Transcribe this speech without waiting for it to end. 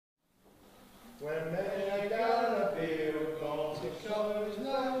When many a gallon beer have gone to show his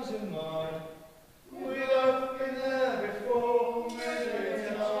nose in mine, we've both been there before, many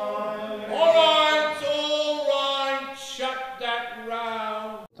a time. All right, shut that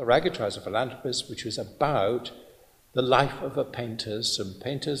row. The Ragged Trouser Philanthropists, which was about the life of a painter, some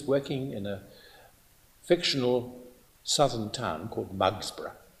painters working in a fictional southern town called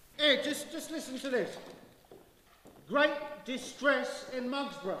Mugsborough. Hey, just listen to this. Great distress in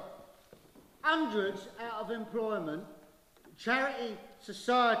Mugsborough. Hundreds out of employment. Charity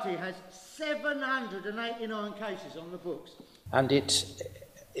Society has 789 cases on the books. And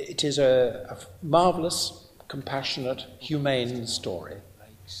it is a marvellous, compassionate, humane story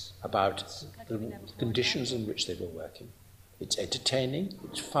about the conditions in which they were working. It's entertaining,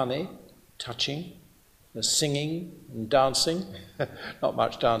 it's funny, touching, there's singing and dancing. Not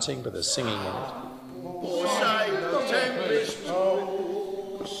much dancing, but there's singing in it.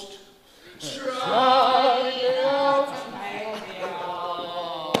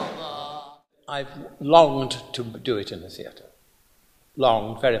 I've longed to do it in the theatre.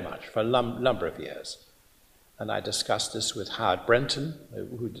 Longed very much, for a number of years. And I discussed this with Brenton,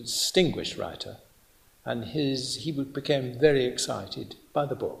 who's a distinguished writer, and he became very excited by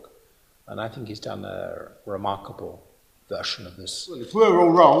the book. And I think he's done a remarkable version of this. Well, if we're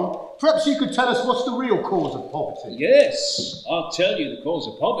all wrong, perhaps you could tell us what's the real cause of poverty. Yes, I'll tell you the cause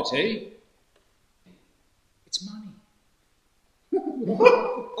of poverty. It's money.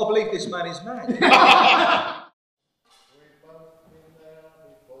 I believe this man is mad.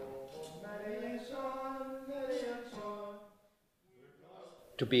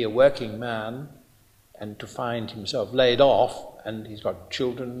 To be a working man and to find himself laid off, and he's got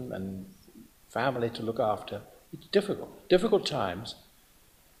children and family to look after, it's difficult times,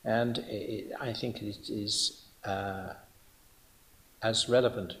 and I think it is as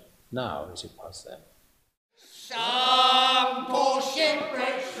relevant now as it was then. Some poor